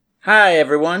Hi,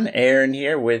 everyone. Aaron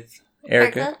here with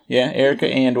Erica. Yeah, Erica,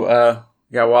 and got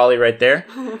Wally right there.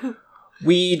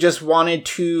 We just wanted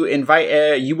to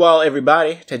invite you all,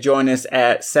 everybody, to join us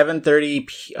at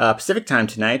 7:30 Pacific time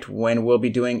tonight when we'll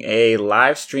be doing a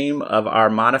live stream of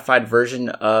our modified version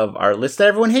of our list that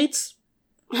everyone hates.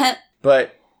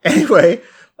 But anyway,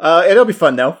 it'll be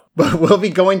fun, though. But we'll be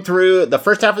going through the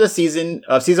first half of the season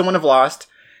 1 of Lost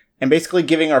and basically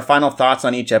giving our final thoughts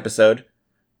on each episode.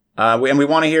 And we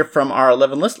want to hear from our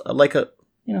 11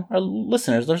 our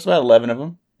listeners. There's about 11 of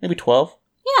them, maybe 12.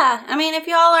 Yeah, I mean, if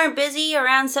y'all are busy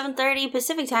around 7:30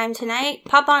 Pacific time tonight,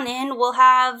 pop on in. We'll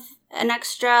have an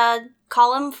extra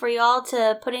column for y'all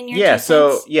to put in your 2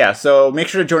 cents. So make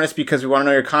sure to join us because we want to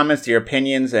know your comments, your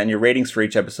opinions, and your ratings for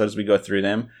each episode as we go through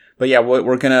them. But yeah,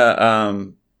 we're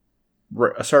gonna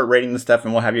start rating the stuff,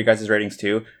 and we'll have your guys' ratings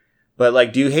too.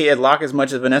 But do you hate Ed Locke as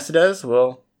much as Vanessa does?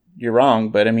 Well, you're wrong,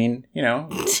 but I mean,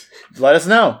 let us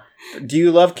know. Do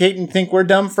you love Kate and think we're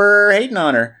dumb for hating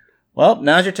on her? Well,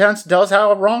 now's your chance to tell us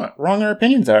how wrong our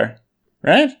opinions are,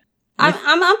 right?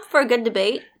 I'm up for a good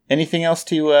debate. Anything else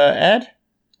to add?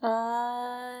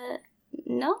 No.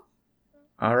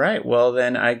 All right. Well,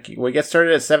 then we get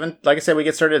started at 7. Like I said, we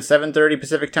get started at 7:30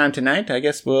 Pacific time tonight. I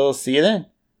guess we'll see you then.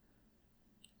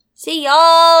 See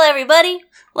y'all, everybody,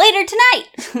 later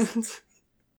tonight.